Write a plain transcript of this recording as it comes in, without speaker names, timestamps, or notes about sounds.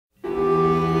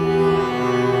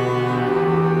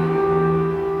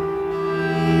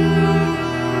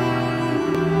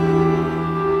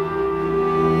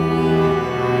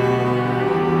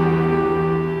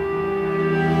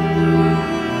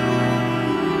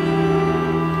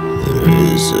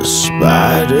There's a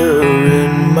spider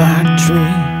in my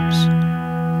dreams.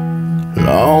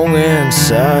 Long and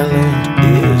silent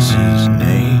is his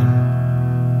name.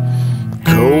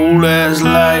 Cold as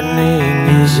lightning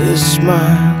is his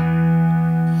smile.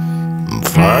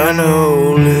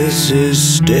 Final is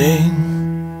his sting.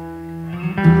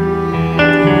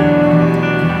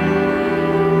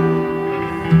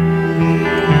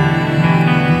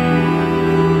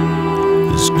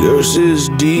 His curse is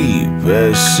deep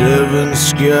as seven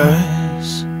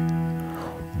skies.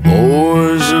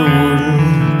 Boys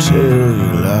wouldn't tell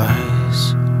you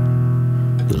lies.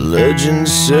 The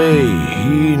legends say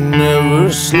he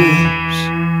never sleeps.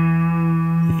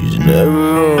 He's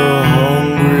never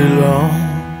hungry long.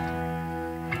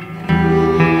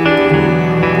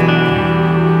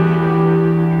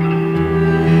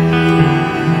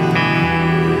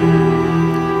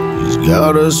 He's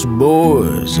got us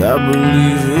boys, I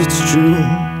believe it's true,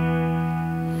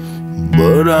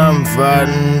 but I'm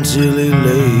fighting till he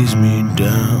lays me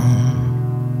down.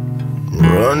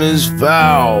 Run his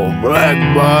foul black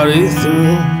body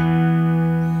through,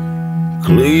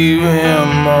 cleave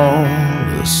him all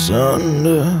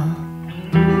asunder.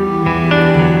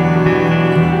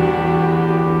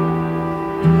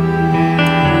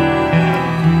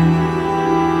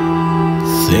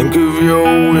 Think of your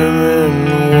women,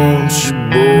 won't you,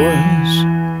 boys?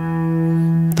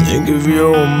 Think of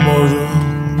your mother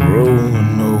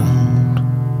growing old.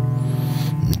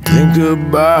 Think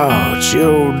about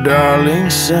your darling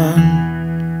son,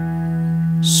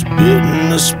 spitting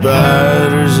the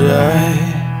spider's eye.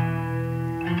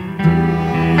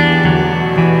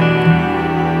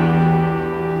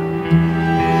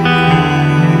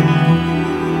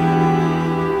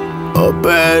 Up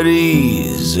at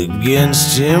ease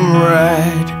against him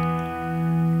right,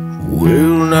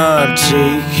 will not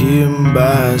take him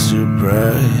by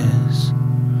surprise.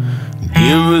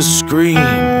 Give a scream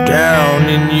down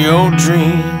in your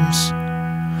dreams,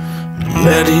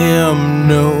 let him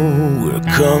know we're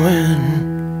coming.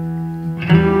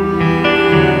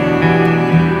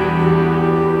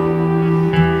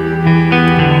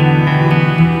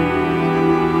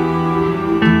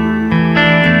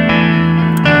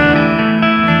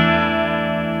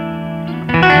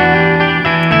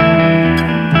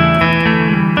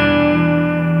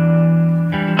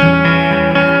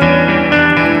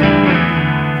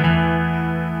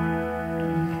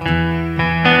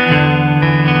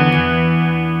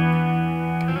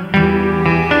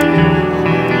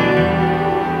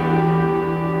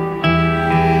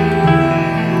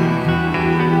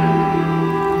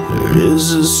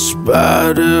 There's a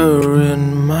spider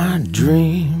in my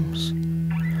dreams.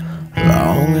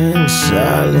 Long and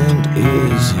silent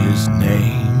is his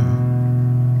name.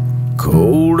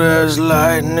 Cold as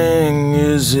lightning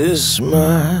is his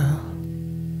smile,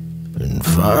 and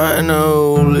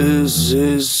final is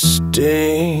his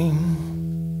sting.